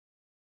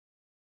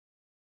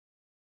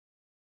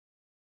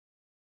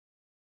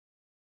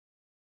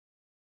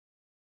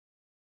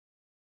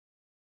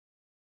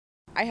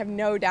I have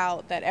no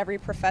doubt that every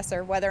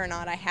professor, whether or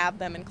not I have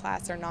them in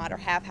class or not, or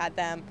have had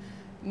them,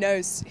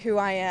 knows who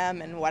I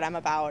am and what I'm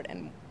about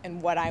and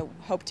what I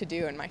hope to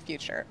do in my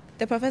future.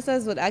 The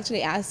professors would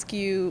actually ask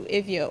you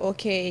if you're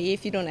okay,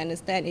 if you don't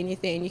understand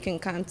anything, you can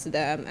come to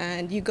them,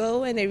 and you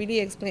go and they really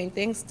explain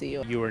things to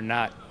you. You are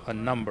not a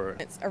number.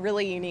 It's a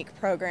really unique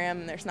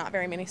program. There's not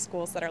very many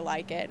schools that are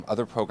like it.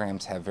 Other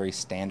programs have very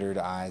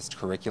standardized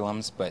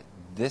curriculums, but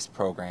this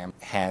program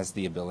has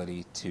the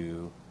ability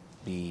to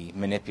be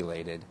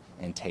manipulated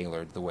and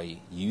tailored the way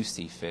you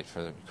see fit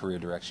for the career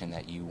direction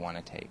that you want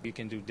to take. You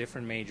can do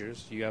different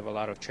majors. You have a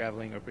lot of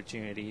traveling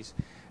opportunities,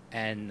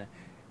 and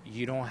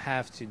you don't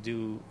have to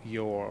do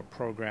your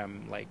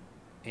program like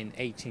in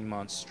 18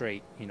 months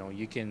straight. You know,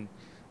 you can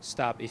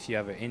stop if you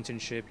have an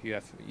internship,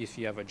 if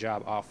you have a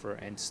job offer,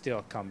 and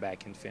still come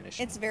back and finish.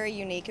 It's very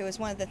unique. It was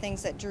one of the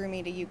things that drew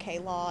me to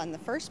UK law in the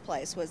first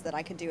place, was that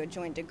I could do a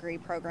joint degree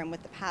program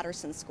with the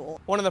Patterson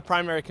School. One of the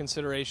primary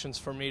considerations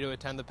for me to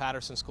attend the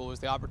Patterson School was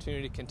the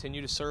opportunity to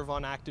continue to serve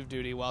on active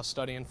duty while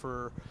studying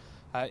for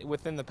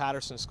within the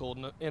Patterson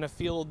School in a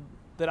field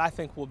that I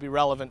think will be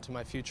relevant to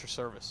my future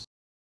service.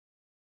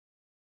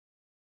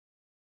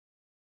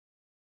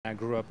 I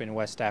grew up in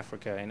West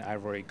Africa, in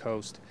Ivory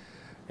Coast.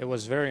 It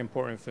was very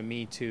important for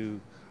me to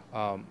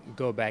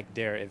go back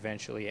there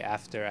eventually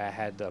after I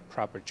had the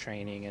proper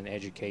training and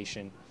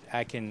education.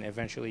 I can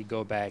eventually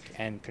go back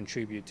and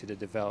contribute to the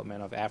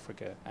development of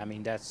Africa. I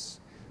mean, that's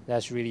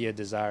really a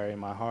desire in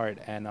my heart,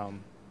 and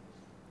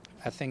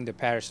I think the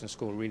Patterson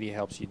School really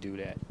helps you do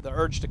that. The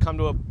urge to come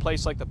to a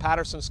place like the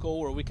Patterson School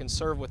where we can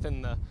serve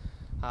within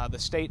the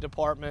State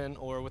Department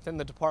or within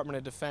the Department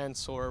of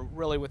Defense or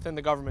really within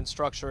the government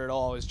structure at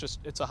all is just,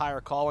 it's a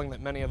higher calling that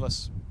many of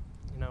us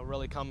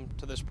really come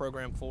to this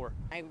program for.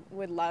 I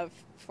would love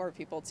for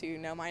people to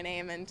know my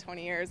name in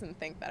 20 years and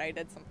think that I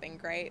did something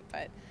great,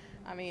 but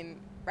I mean,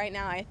 right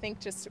now I think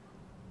just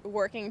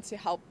working to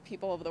help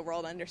people of the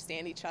world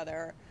understand each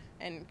other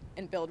and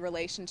build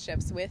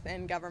relationships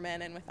within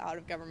government and with out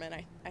of government,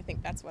 I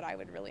think that's what I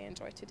would really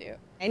enjoy to do.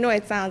 I know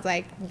it sounds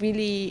like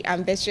really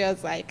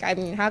ambitious, like, I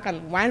mean, how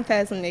can one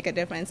person make a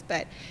difference?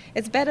 But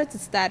it's better to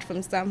start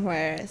from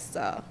somewhere.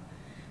 So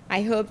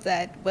I hope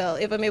that, well,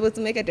 if I'm able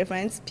to make a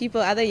difference,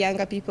 other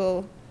younger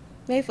people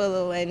may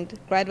follow, and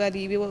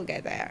gradually we will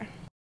get there.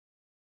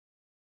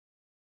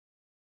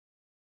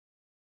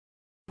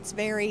 It's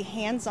very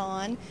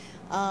hands-on.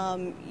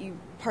 You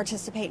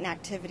participate in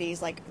activities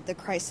like the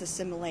crisis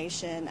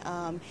simulation,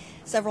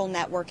 several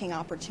networking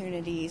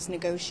opportunities,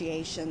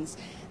 negotiations.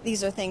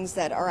 These are things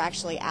that are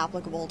actually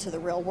applicable to the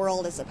real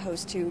world as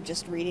opposed to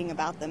just reading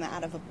about them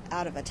out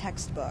of a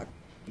textbook.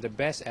 The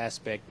best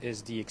aspect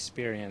is the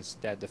experience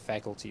that the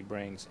faculty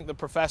brings. The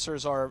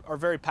professors are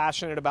very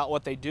passionate about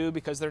what they do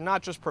because they're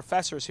not just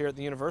professors here at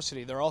the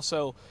university. They're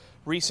also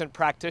recent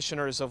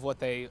practitioners of what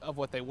they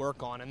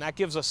work on, and that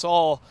gives us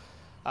all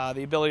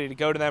the ability to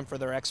go to them for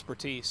their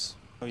expertise.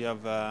 We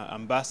have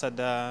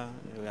ambassador,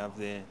 we have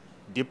the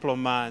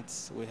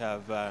diplomats, we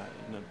have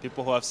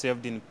people who have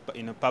served in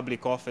a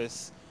public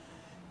office,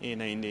 in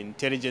the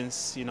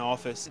intelligence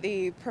office.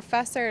 The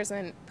professors,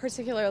 and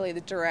particularly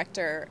the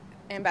director,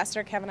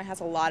 Ambassador Kavanagh, has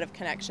a lot of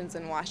connections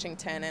in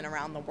Washington and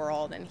around the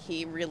world, and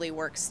he really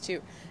works to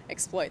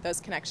exploit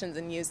those connections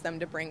and use them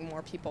to bring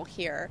more people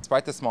here.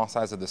 Despite the small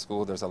size of the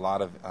school, there's a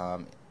lot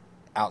of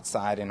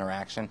outside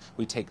interaction.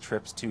 We take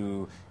trips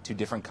to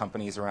different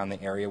companies around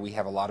the area. We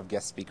have a lot of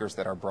guest speakers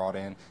that are brought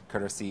in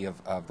courtesy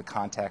of the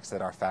contacts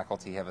that our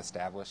faculty have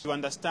established. To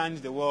understand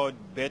the world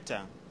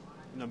better,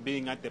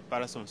 being at the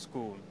Patterson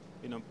School,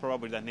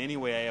 probably than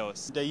anywhere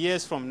else. The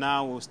years from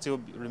now will still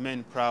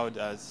remain proud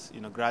as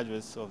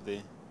graduates of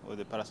the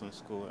Patterson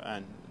School,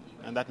 and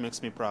that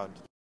makes me proud.